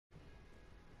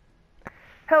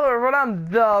Hello everyone, I'm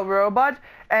the Robot,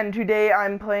 and today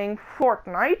I'm playing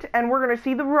Fortnite, and we're gonna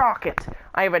see the rocket.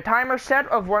 I have a timer set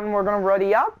of when we're gonna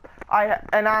ready up,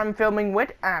 and I'm filming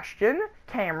with Ashton,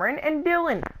 Cameron, and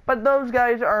Dylan. But those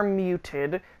guys are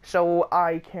muted, so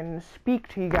I can speak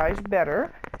to you guys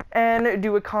better and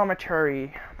do a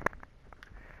commentary.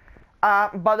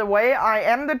 By the way, I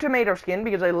am the tomato skin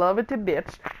because I love it to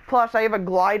bits. Plus, I have a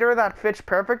glider that fits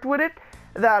perfect with it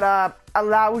that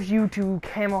allows you to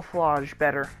camouflage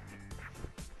better.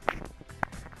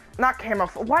 Not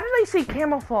camouflage. Why did I say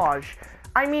camouflage?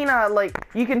 I mean, like,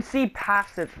 you can see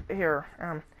past it here.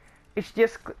 It's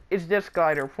this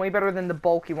glider. Way better than the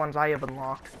bulky ones I have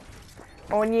unlocked.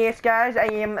 Oh, and yes, guys, I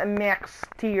am max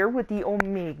tier with the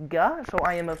Omega, so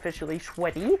I am officially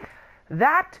sweaty.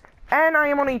 That, and I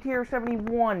am on a tier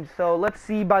 71, so let's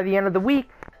see by the end of the week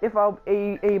if I'll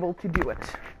be able to do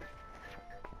it.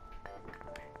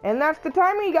 And that's the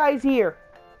timer, you guys, here.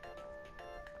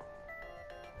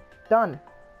 Done.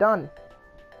 Done.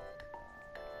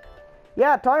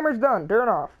 Yeah, timer's done. Turn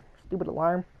off. Stupid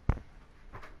alarm.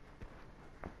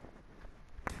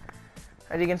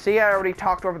 As you can see, I already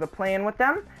talked over the plan with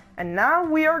them. And now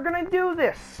we are gonna do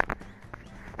this.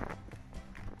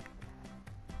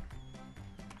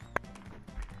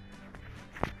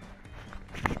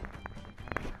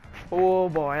 Oh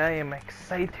boy, I am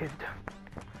excited.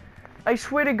 I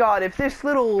swear to God, if this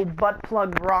little butt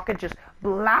plug rocket just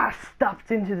blasts up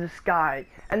into the sky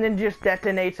and then just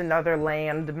detonates another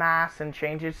land mass and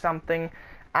changes something,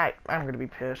 I'm gonna be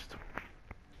pissed.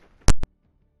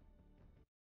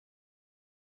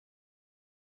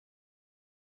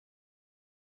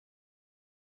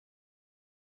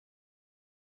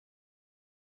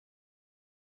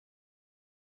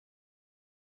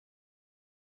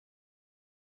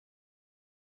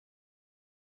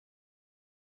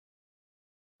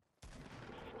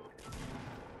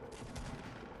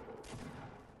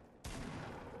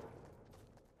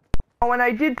 Oh, and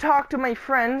I did talk to my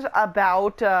friends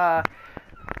about the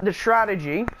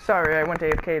strategy. Sorry, I went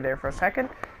AFK there for a second.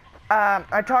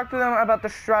 I talked to them about the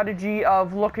strategy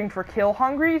of looking for kill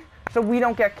hungries, so we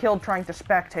don't get killed trying to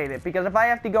spectate it. Because if I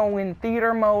have to go in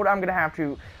theater mode, I'm gonna have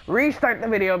to restart the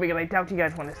video because I doubt you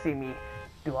guys want to see me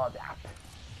do all that.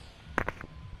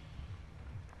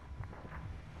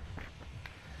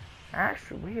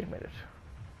 Actually, wait a minute.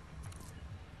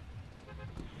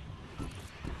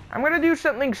 I'm gonna do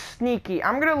something sneaky.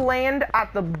 I'm gonna land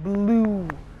at the blue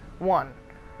one.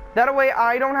 That way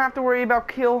I don't have to worry about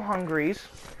kill hungries.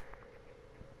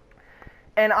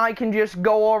 And I can just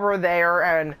go over there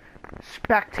and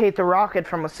spectate the rocket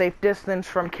from a safe distance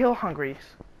from kill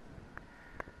hungries.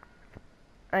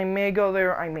 I may go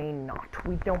there, I may not.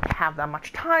 We don't have that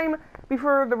much time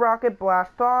before the rocket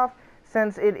blasts off,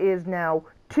 since it is now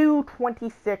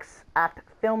 2:26 at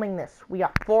filming this. We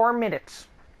got 4 minutes.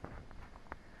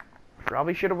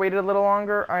 Probably should have waited a little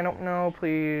longer. I don't know,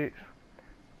 please.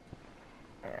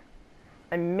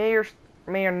 I may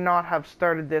or not have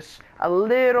started this a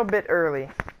little bit early.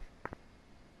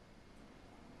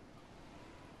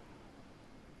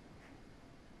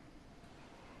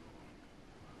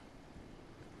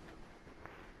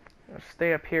 I'll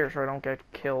stay up here so I don't get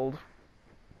killed.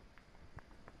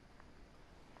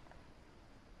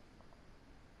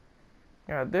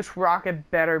 Yeah, this rocket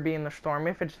better be in the storm.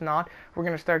 If it's not, we're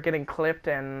gonna start getting clipped,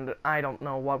 and I don't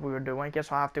know what we were doing. I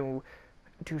guess I'll have to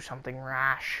do something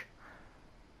rash.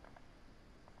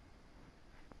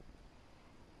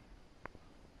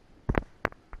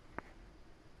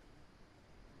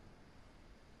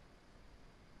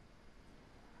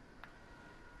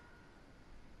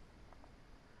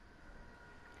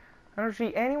 I don't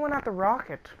see anyone at the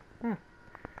rocket. Do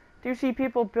you see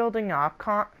people building up?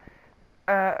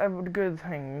 A good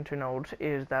thing to note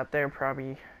is that they're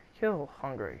probably kill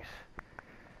hungries.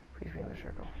 Please be in the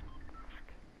circle.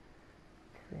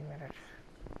 3 minutes.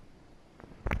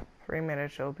 3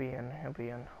 minutes. He'll be in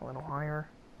a little higher.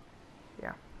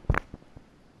 Yeah.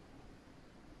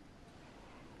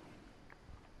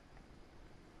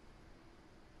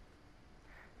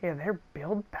 Yeah, they're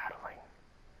build battling.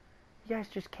 You guys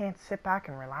just can't sit back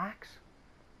and relax.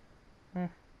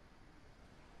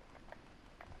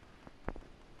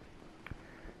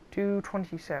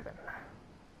 2:27.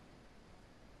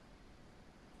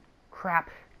 Crap,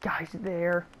 guys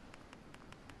there.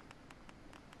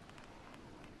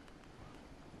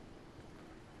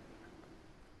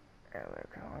 Yeah, they're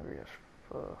kind of hungry as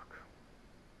fuck.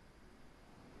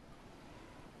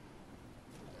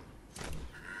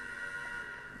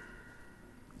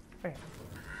 Hey.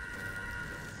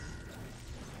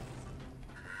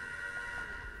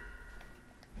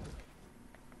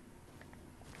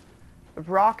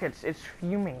 rockets. It's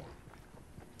fuming.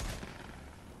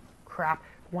 Crap.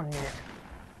 1 minute.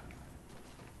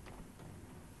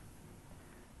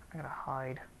 I gotta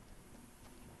hide.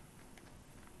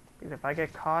 Because if I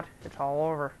get caught, it's all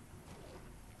over.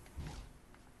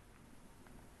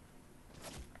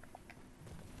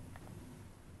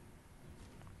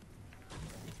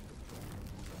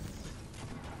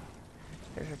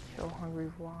 There's a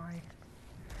kill-hungry fly.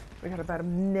 We got about a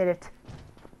minute.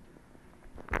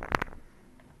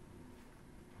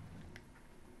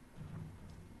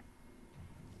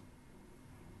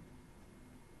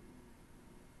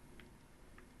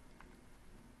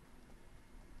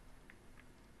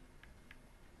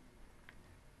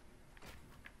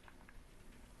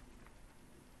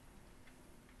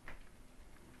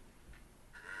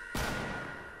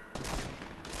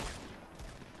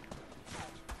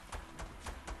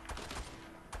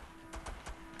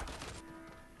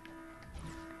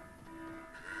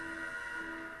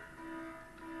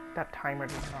 That timer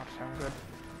does not sound good.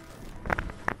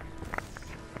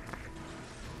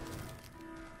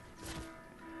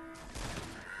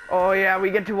 Oh yeah, we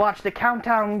get to watch the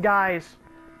countdown, guys.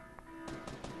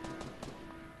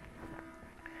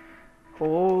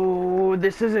 Oh,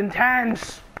 this is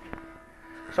intense.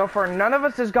 So far, none of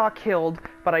us has got killed,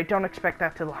 but I don't expect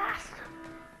that to last.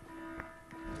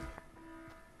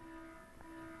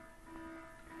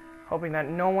 Hoping that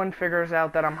no one figures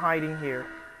out that I'm hiding here.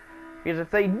 Because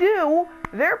if they do,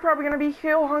 they're probably gonna be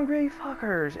kill-hungry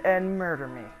fuckers and murder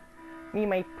me. Me,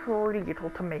 my pretty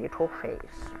little tomato face.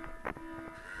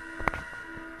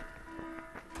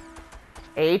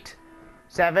 8,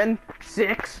 7,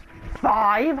 6,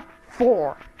 5,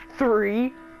 4,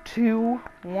 3, 2,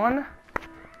 1.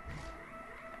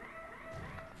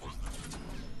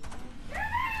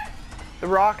 The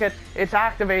rocket, it's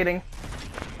activating.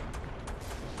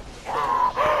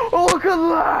 Oh, look at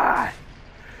that!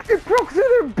 It broke through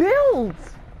their builds!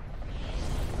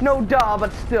 No duh,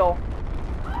 but still.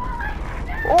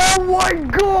 Oh my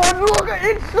god, look,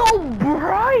 it's so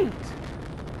bright!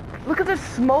 Look at the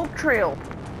smoke trail.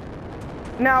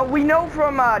 Now, we know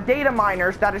from data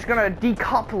miners that it's gonna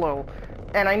decouple,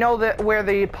 and I know that where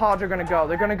the pods are gonna go.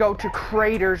 They're gonna go to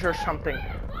craters or something.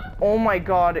 Oh my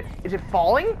god, is it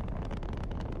falling?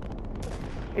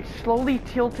 It's slowly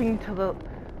tilting to the...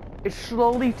 It's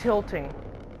slowly tilting.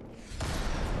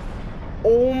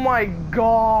 Oh my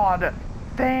god!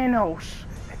 Thanos!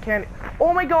 I can't...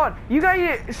 Oh my god! You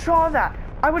guys saw that!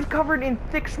 I was covered in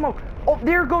thick smoke. Oh,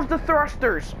 there goes the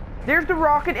thrusters! There's the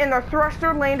rocket and the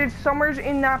thruster landed somewhere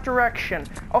in that direction.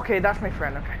 Okay, that's my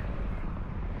friend, okay.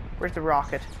 Where's the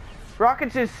rocket?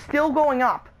 Rockets is still going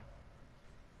up.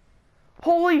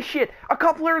 Holy shit! A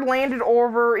coupler landed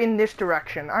over in this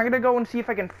direction. I'm gonna go and see if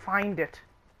I can find it.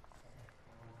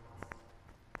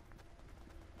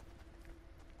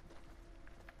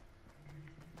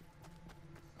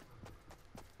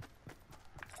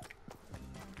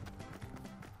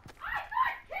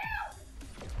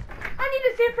 I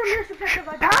need to see it from your perspective.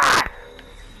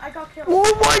 I got killed.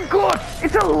 Oh my god!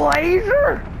 It's a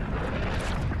laser!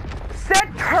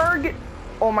 Set target.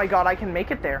 Oh my god, I can make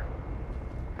it there.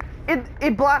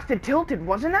 It blasted tilted,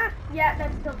 wasn't that? Yeah,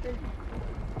 that's tilted.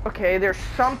 Okay, there's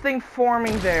something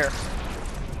forming there.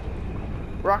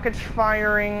 Rockets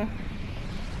firing.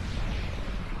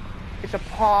 It's a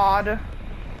pod.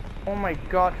 Oh my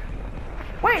god.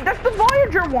 Wait, that's the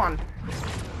Voyager one!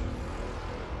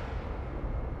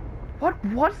 What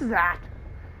was that?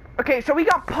 Okay, so we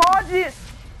got pods in...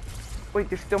 Wait,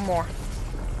 there's still more.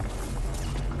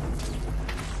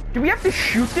 Do we have to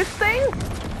shoot this thing?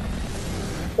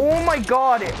 Oh my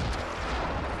god.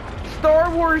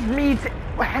 Star Wars meets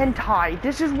hentai.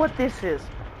 This is what this is.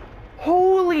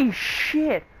 Holy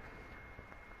shit.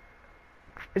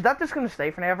 Is that just gonna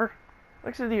stay forever?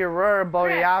 Looks like the Aurora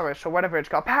Borealis or whatever it's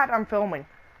called. Pat, I'm filming.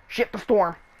 Shit, the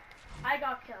storm. I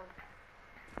got killed.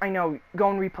 I know,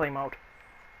 go in replay mode.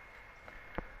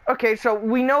 Okay, so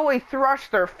we know a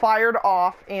thruster fired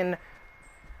off in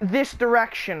this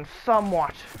direction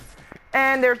somewhat.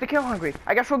 And there's the kill hungry.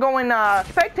 I guess we'll go in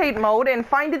spectate mode and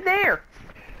find it there.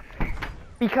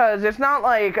 Because it's not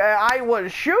like I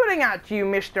was shooting at you,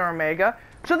 Mr. Omega.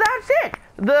 So that's it.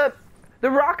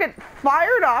 The rocket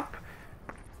fired up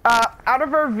out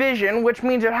of our vision, which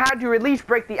means it had to at least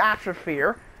break the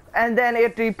atmosphere. And then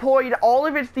it deployed all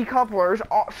of its decouplers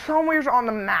somewhere on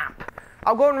the map.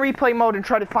 I'll go in replay mode and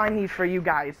try to find these for you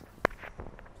guys.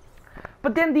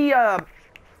 But then the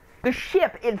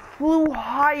ship, it flew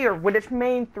higher with its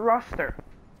main thruster.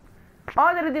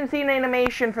 Odd that I didn't see an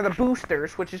animation for the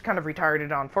boosters, which is kind of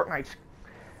retarded on Fortnite's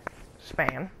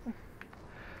span.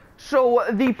 So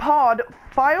the pod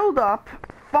filed up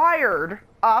fired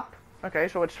up. Okay,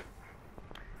 so it's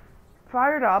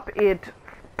fired up. It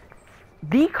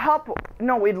decoupled.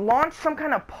 No, it launched some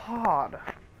kind of pod.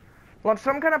 Launched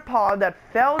some kind of pod that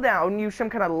fell down, used some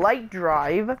kind of light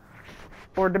drive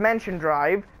or dimension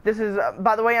drive. This is,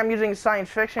 by the way, I'm using science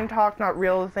fiction talk, not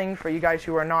real things for you guys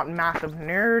who are not massive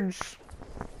nerds.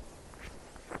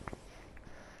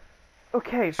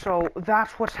 Okay, so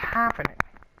that's what's happening.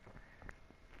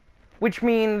 Which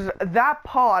means that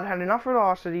pod had enough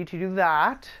velocity to do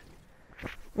that.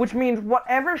 Which means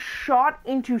whatever shot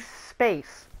into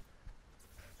space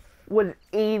was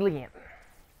alien.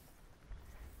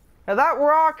 Now that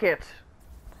rocket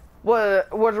was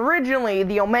originally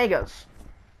the Omegas.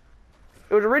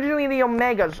 It was originally the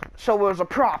Omegas, so it was a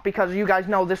prop because you guys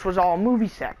know this was all a movie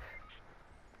set.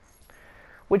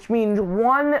 Which means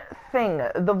one thing,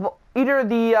 either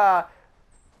the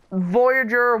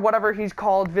Voyager, or whatever he's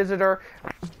called, Visitor,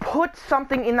 put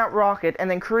something in that rocket and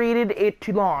then created it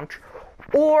to launch.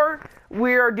 Or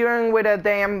we are dealing with a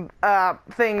damn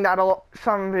thing that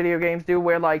some video games do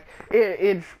where like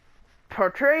it's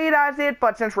portrayed as it,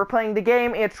 but since we're playing the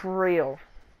game, it's real.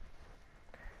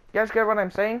 You guys get what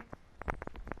I'm saying?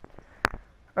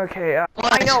 Okay,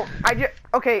 I know,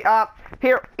 okay,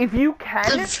 here, if you can...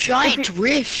 The giant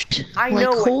rift! I like,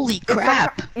 know, holy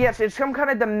crap! Yes, it's some kind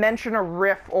of dimensional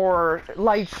rift or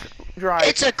light drive.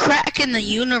 It's a crack in the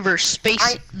universe,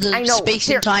 space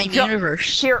and time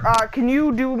universe. Here, can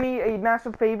you do me a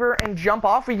massive favor and jump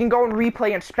off? We can go and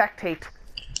replay and spectate.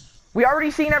 We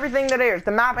already seen everything that is.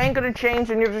 The map ain't gonna change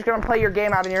and you're just gonna play your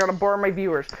game out and you're gonna bore my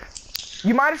viewers.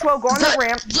 You might as well go on the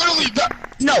ramp.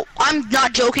 No, I'm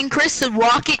not joking, Chris. The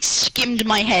rocket skimmed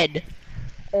my head.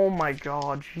 Oh my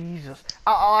god, Jesus.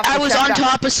 I was on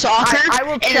top of soccer. I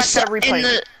will check that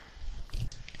replay.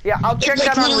 Yeah, I'll check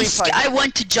that on replay. I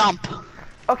went to jump.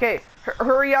 Okay,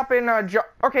 hurry up and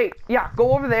okay, yeah,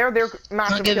 go over there. They're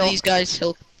massive I'll give these guys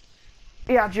help.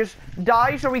 Yeah, just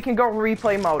die so we can go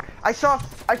replay mode. I saw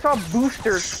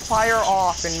boosters fire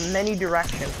off in many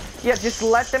directions. Yeah, just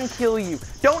let them kill you.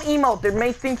 Don't emote, they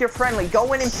may think you're friendly.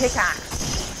 Go in and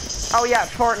pickaxe. Oh yeah,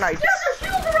 it's Fortnite. There's a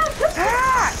shield around Tilted!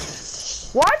 Pat!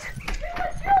 What?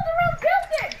 There's a shield around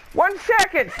Tilted! 1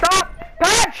 second, stop!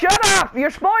 Pat, shut up!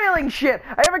 You're spoiling shit!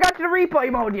 I haven't got to the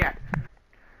replay mode yet.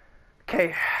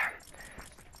 Okay.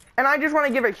 And I just want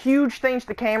to give a huge thanks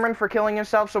to Cameron for killing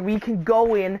himself so we can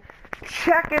go in,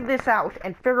 check this out,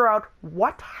 and figure out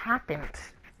what happened.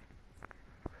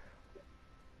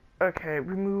 Okay,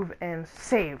 remove and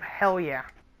save. Hell yeah.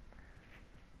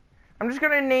 I'm just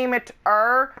gonna name it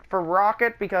R for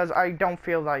rocket because I don't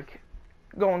feel like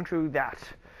going through that.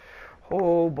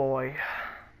 Oh boy.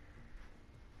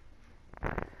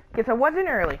 Guess I wasn't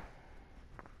early.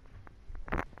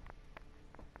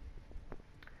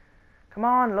 Come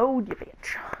on, load, you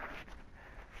bitch.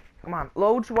 Come on,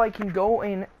 load so I can go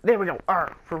in. There we go,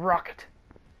 R for rocket.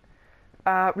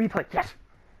 Replay, yes.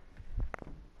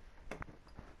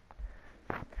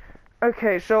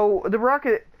 Okay, so the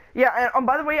rocket, yeah, and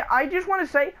by the way, I just want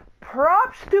to say,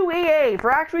 props to EA for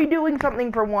actually doing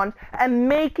something for once and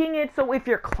making it so if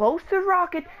you're close to the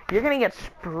rocket, you're gonna get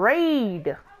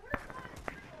sprayed.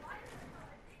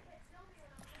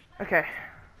 Okay.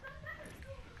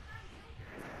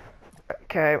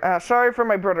 Okay, sorry for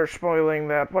my brother spoiling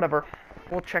that, whatever.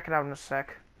 We'll check it out in a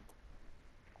sec.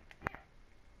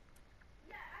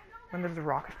 When does the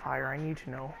rocket fire? I need to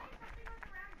know.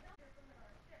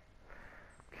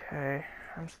 Okay,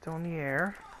 I'm still in the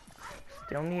air.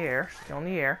 Still in the air, still in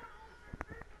the air.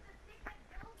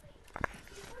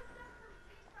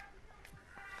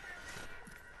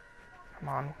 Come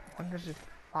on, when does it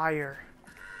fire?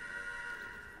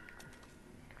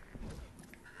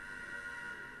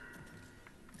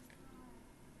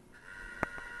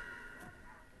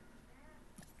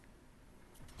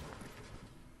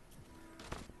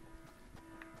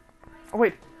 Oh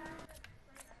wait.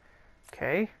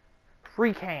 Okay.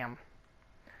 Free cam.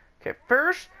 Okay,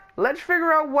 first, let's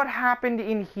figure out what happened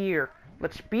in here.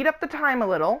 Let's speed up the time a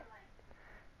little.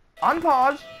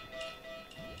 Unpause.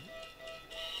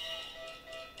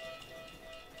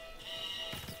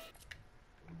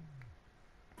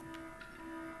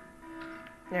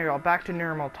 There you go, back to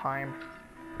normal time.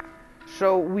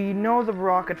 So, we know the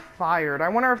rocket fired. I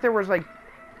wonder if there was like...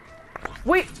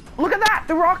 Wait, look at that!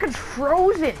 The rocket's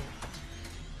frozen!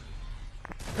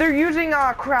 They're using,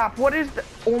 crap, what is the...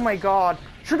 Oh my god.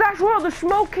 So that's where all the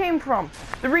smoke came from.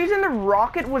 The reason the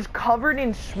rocket was covered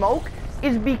in smoke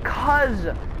is because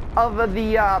of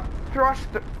the, thrust...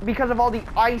 Because of all the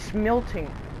ice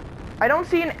melting. I don't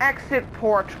see an exit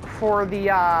port for the,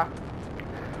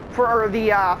 for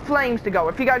the flames to go.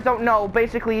 If you guys don't know,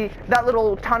 basically that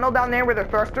little tunnel down there where the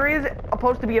thruster is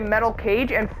supposed to be a metal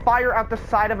cage and fire out the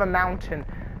side of a mountain.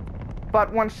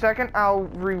 But 1 second, I'll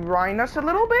rewind us a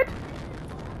little bit.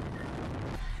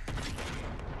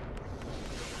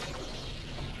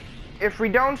 If we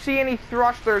don't see any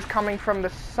thrusters coming from the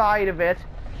side of it,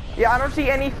 yeah, I don't see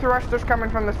any thrusters coming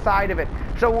from the side of it.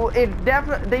 So they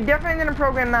definitely didn't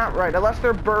program that right, unless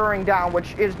they're burrowing down,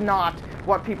 which is not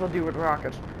what people do with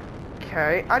rockets.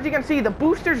 Okay, as you can see, the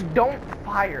boosters don't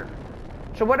fire.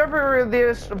 So whatever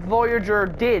this Voyager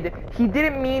did, he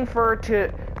didn't mean for it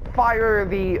to fire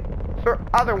the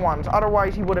other ones,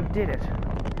 otherwise he would have did it.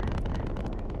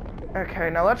 Okay,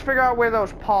 now let's figure out where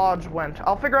those pods went.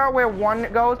 I'll figure out where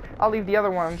one goes, I'll leave the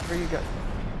other ones for you guys.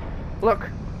 Look.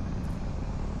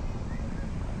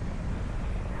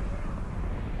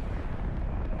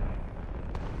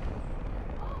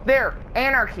 There,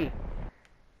 anarchy.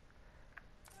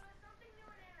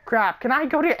 Crap, can I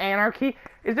go to anarchy?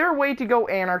 Is there a way to go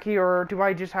anarchy, or do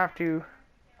I just have to...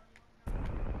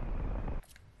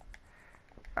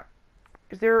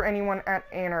 Is there anyone at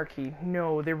anarchy?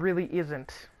 No, there really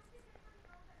isn't.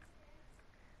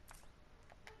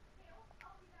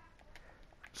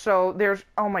 So there's...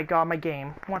 Oh my god, my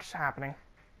game. What's happening?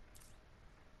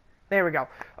 There we go.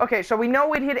 Okay, so we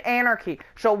know it hit anarchy.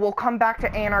 So we'll come back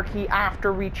to anarchy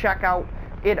after we check out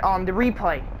it on the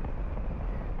replay.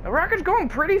 The rocket's going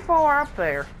pretty far up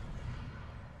there.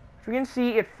 As you can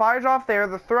see, it fires off there.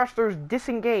 The thrusters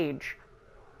disengage.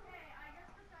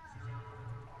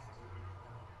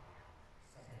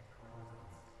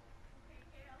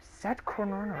 Set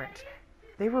coordinates.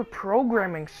 They were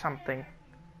programming something.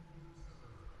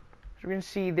 As you can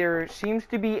see, there seems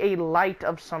to be a light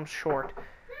of some sort.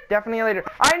 Definitely later.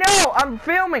 I know! I'm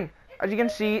filming! As you can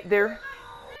see, there...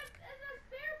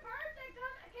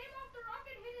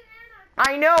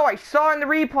 I know! I saw in the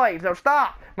replays! Now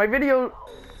stop! My video...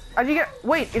 As you get...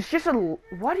 Wait, it's just a...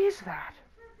 What is that?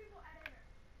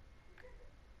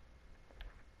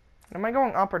 Am I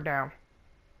going up or down?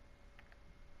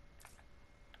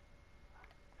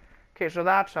 Okay, so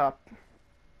that's up.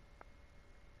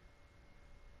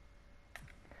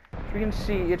 As you can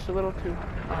see, it's a little too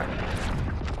high.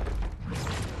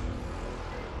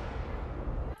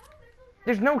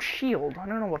 There's no shield. I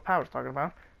don't know what Power's talking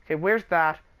about. Okay, where's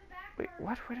that? Wait,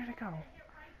 what? Where did it go?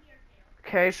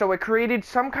 Okay, so it created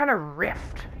some kind of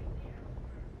rift.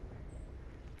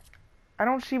 I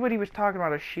don't see what he was talking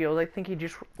about, a shield. I think he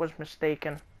just was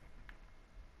mistaken.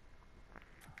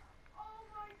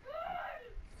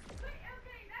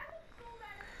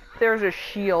 There's a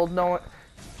shield. No.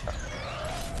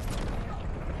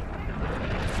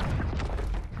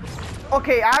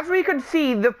 Okay, as we could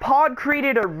see, the pod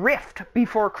created a rift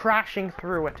before crashing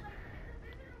through it.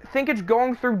 I think it's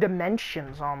going through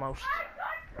dimensions almost.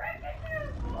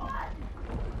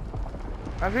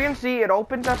 As we can see, it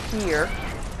opens up here.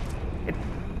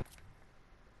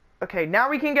 Okay, now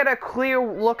we can get a clear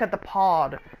look at the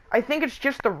pod. I think it's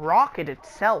just the rocket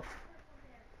itself.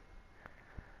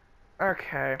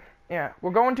 Okay, yeah.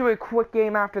 We're going to a quick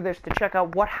game after this to check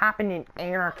out what happened in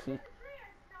Anarchy.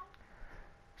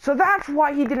 So that's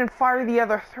why he didn't fire the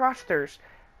other thrusters.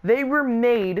 They were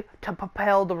made to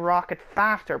propel the rocket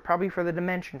faster, probably for the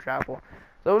dimension travel.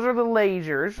 Those are the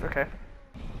lasers. Okay.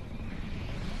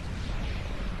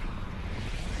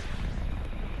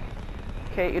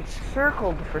 Okay, it's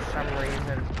circled for some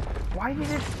reason. Why did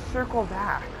it circle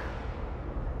back?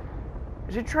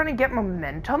 Is it trying to get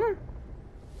momentum?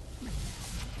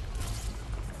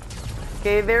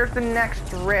 Okay, there's the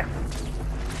next rift.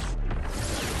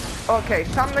 Okay,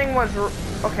 something was...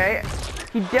 Okay,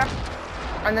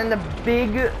 and then the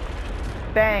big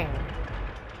bang.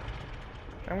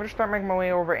 I'm gonna start making my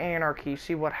way over Anarchy,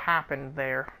 see what happened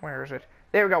there. Where is it?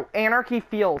 There we go, Anarchy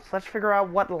Fields. Let's figure out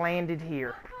what landed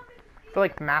here. I feel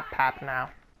like Map Pat now.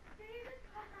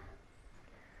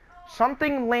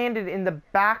 Something landed in the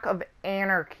back of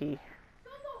Anarchy.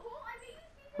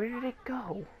 Where did it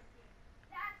go?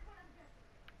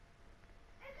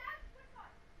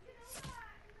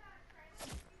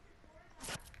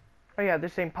 Oh yeah,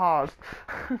 this ain't paused.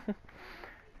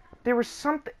 There was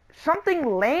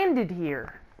something landed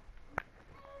here.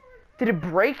 Did it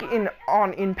break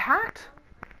on impact?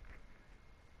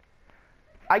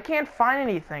 I can't find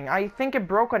anything. I think it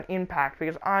broke on impact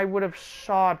because I would have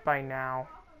saw it by now.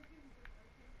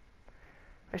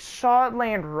 I saw it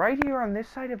land right here on this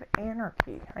side of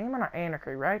Anarchy. I am on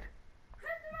Anarchy, right?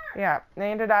 Yeah,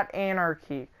 landed at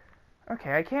Anarchy.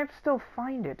 Okay, I can't still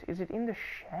find it. Is it in the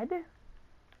shed?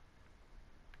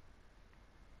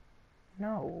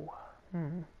 No.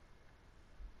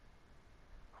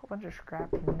 whole bunch of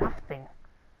scrap. Nothing.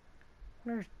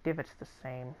 Where's divots the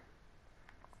same?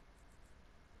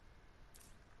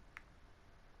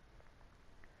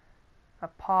 A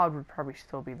pod would probably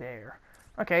still be there.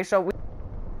 Okay, so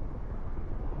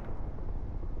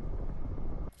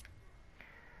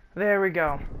there we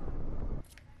go.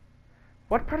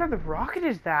 What part of the rocket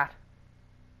is that?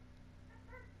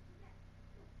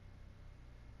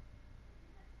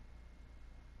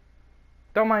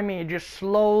 Don't mind me, just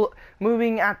slow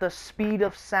moving at the speed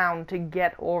of sound to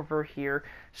get over here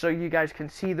so you guys can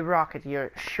see the rocket you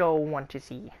want to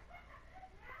see.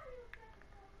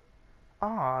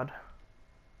 Odd.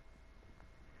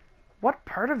 What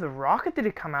part of the rocket did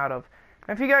it come out of?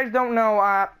 If you guys don't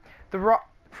know,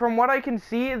 from what I can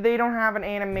see, they don't have an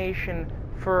animation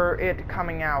for it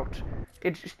coming out.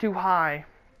 It's just too high.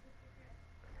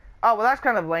 Oh, well that's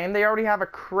kind of lame. They already have a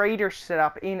crater set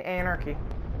up in Anarchy.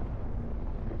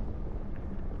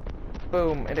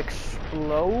 Boom, it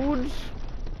explodes.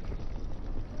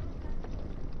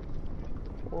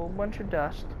 Whole bunch of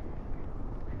dust.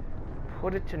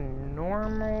 Put it to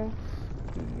normal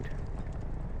speed.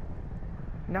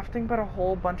 Nothing but a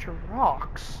whole bunch of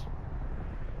rocks.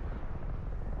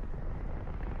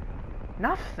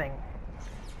 Nothing.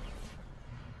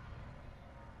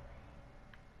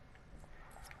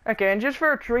 Okay, and just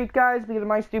for a treat, guys, because of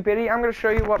my stupidity, I'm going to show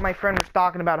you what my friend was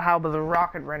talking about, how the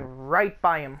rocket ran right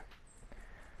by him.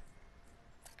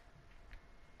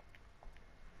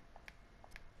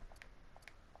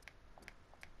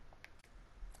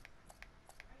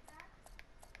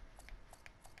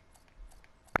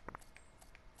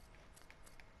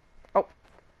 Oh.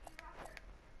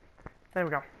 There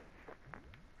we go.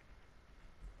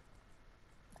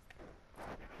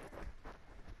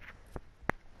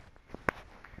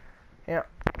 Yeah.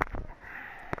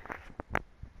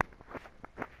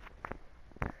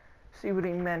 See what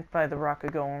he meant by the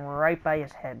rocket going right by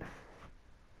his head.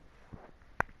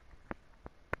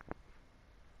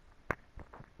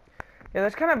 Yeah,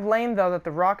 that's kind of lame though that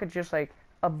the rocket just like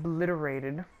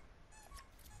obliterated.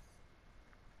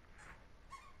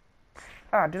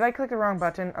 Ah, did I click the wrong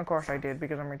button? Of course I did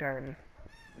because I'm retarded.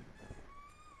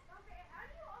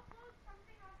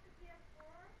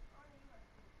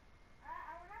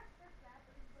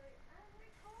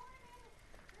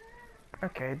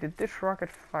 Okay, did this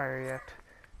rocket fire yet?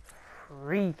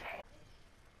 Freak.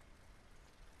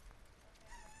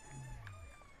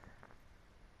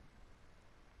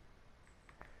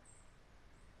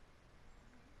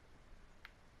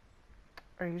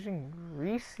 Are you using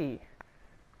greasy?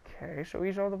 Okay, so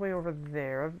he's all the way over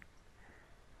there.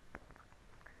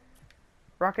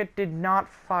 Rocket did not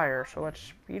fire, so let's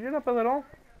speed it up a little.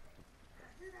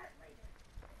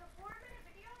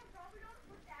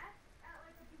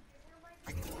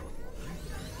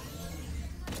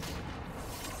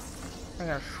 I'm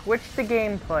gonna switch the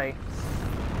gameplay.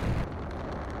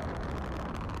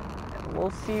 And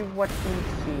we'll see what he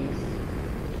sees.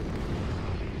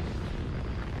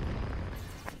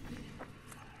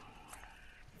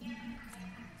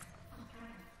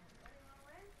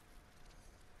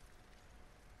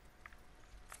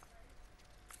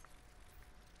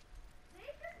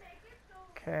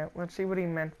 Okay, let's see what he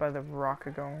meant by the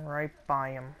rocket going right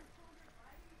by him.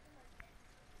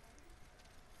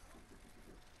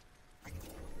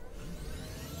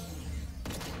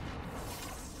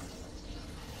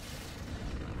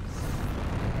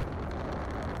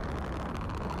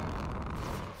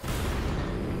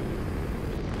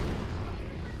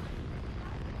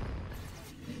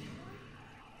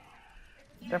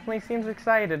 Definitely seems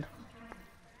excited.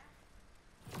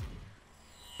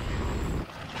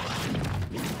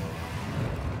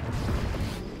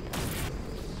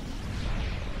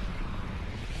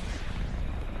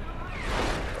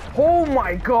 Oh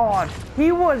my god,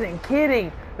 he wasn't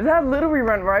kidding. That literally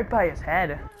went right by his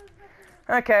head.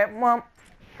 Okay, well,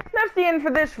 that's the end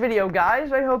for this video,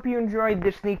 guys. I hope you enjoyed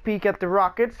this sneak peek at the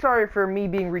rocket. Sorry for me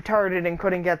being retarded and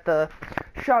couldn't get the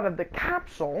shot of the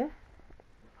capsule.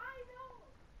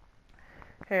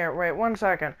 Here, wait 1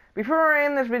 second. Before I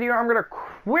end this video, I'm gonna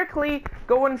quickly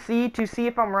go and see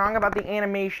if I'm wrong about the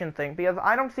animation thing, because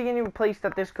I don't see any place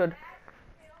that this could,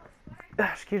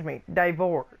 excuse me,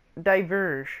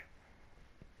 diverge.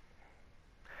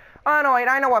 Oh no, wait,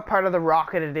 I know what part of the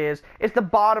rocket it is. It's the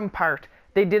bottom part.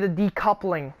 They did a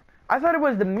decoupling. I thought it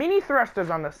was the mini thrusters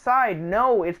on the side.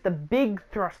 No, it's the big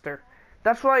thruster.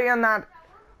 That's why on that.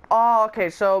 Oh, okay,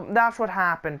 so that's what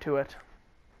happened to it.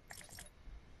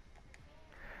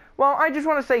 Well, I just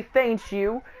want to say thanks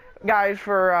you guys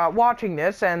for watching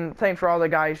this, and thanks for all the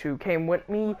guys who came with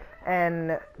me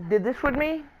and did this with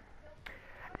me.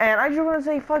 And I just want to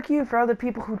say fuck you for other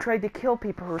people who tried to kill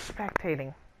people who were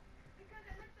spectating.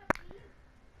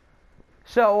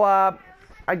 So,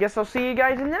 I guess I'll see you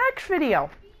guys in the next video.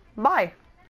 Bye.